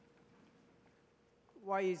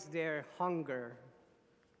Why is there hunger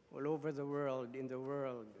all over the world, in the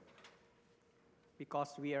world?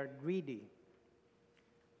 Because we are greedy.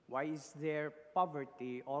 Why is there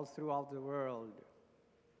poverty all throughout the world?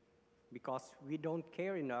 Because we don't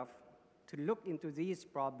care enough to look into these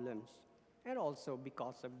problems, and also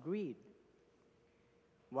because of greed.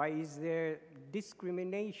 Why is there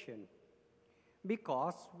discrimination?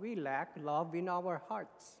 Because we lack love in our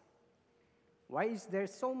hearts. Why is there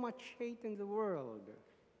so much hate in the world?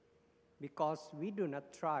 Because we do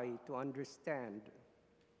not try to understand.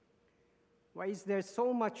 Why is there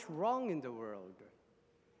so much wrong in the world?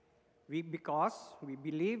 Because we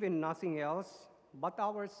believe in nothing else but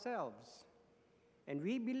ourselves, and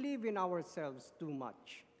we believe in ourselves too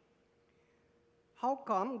much. How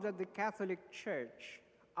come that the Catholic Church,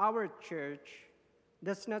 our church,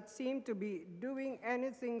 does not seem to be doing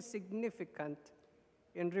anything significant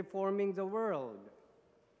in reforming the world?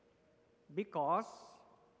 Because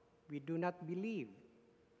we do not believe.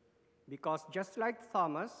 Because just like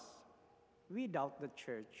Thomas, we doubt the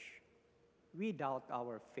church. We doubt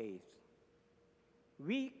our faith.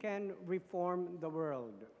 We can reform the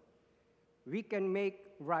world. We can make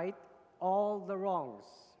right all the wrongs.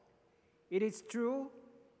 It is true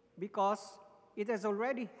because it has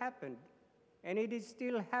already happened, and it is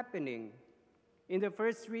still happening. In the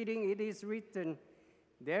first reading, it is written,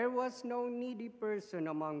 "There was no needy person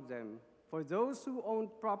among them, for those who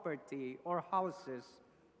owned property or houses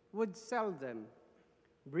would sell them,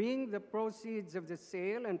 bring the proceeds of the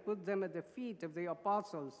sale and put them at the feet of the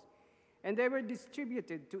apostles, and they were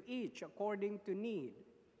distributed to each according to need."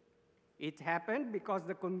 It happened because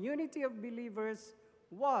the community of believers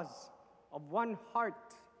was of one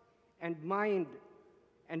heart and mind,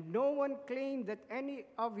 and no one claimed that any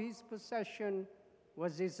of his possession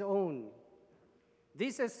was his own.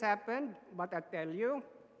 This has happened, but I tell you,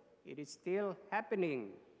 it is still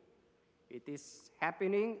happening. It is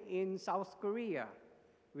happening in South Korea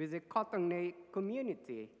with the Kotongne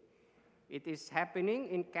community. It is happening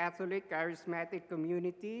in Catholic charismatic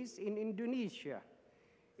communities in Indonesia.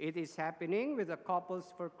 It is happening with the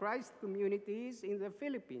Couples for Christ communities in the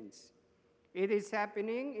Philippines. It is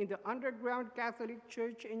happening in the underground Catholic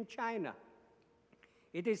Church in China.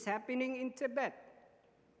 It is happening in Tibet,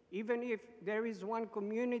 even if there is one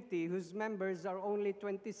community whose members are only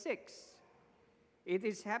 26. It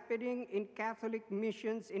is happening in Catholic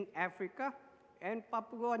missions in Africa and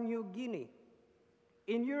Papua New Guinea.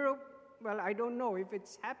 In Europe, well, I don't know if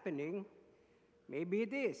it's happening. Maybe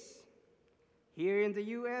it is. Here in the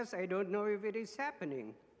US, I don't know if it is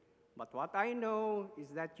happening. But what I know is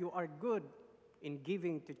that you are good in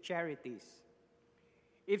giving to charities.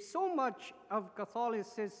 If so much of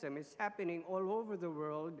Catholicism is happening all over the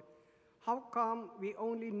world, how come we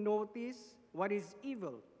only notice what is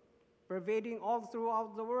evil pervading all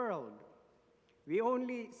throughout the world? We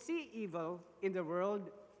only see evil in the world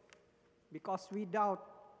because we doubt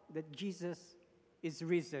that Jesus is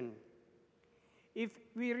risen. If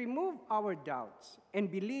we remove our doubts and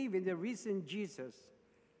believe in the risen Jesus,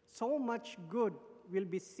 so much good will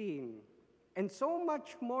be seen, and so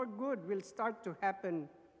much more good will start to happen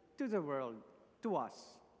to the world, to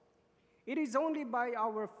us. It is only by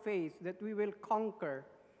our faith that we will conquer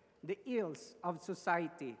the ills of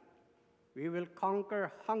society. We will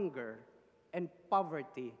conquer hunger and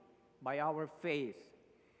poverty by our faith.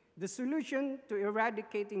 The solution to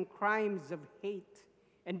eradicating crimes of hate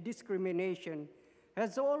and discrimination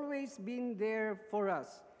has always been there for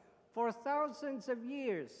us for thousands of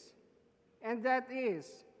years, and that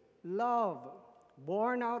is love,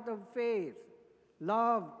 born out of faith,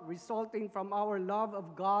 love resulting from our love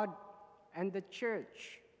of God and the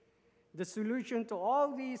church. The solution to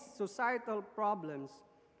all these societal problems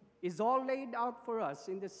is all laid out for us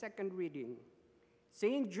in the second reading.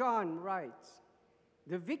 St. John writes,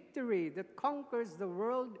 "The victory that conquers the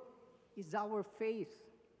world is our faith.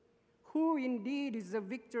 Who indeed is the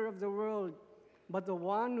victor of the world but the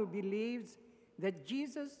one who believes that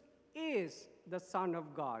Jesus is the Son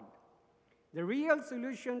of God?" The real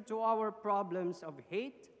solution to our problems of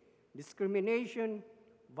hate, discrimination,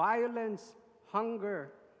 violence,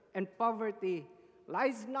 hunger, and poverty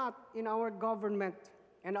lies not in our government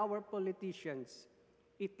and our politicians.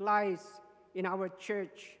 It lies in our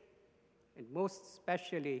church, and most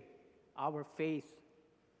especially our faith.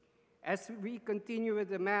 As we continue with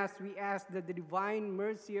the Mass, we ask that the divine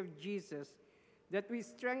mercy of Jesus, that we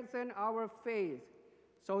strengthen our faith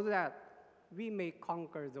so that we may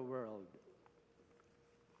conquer the world.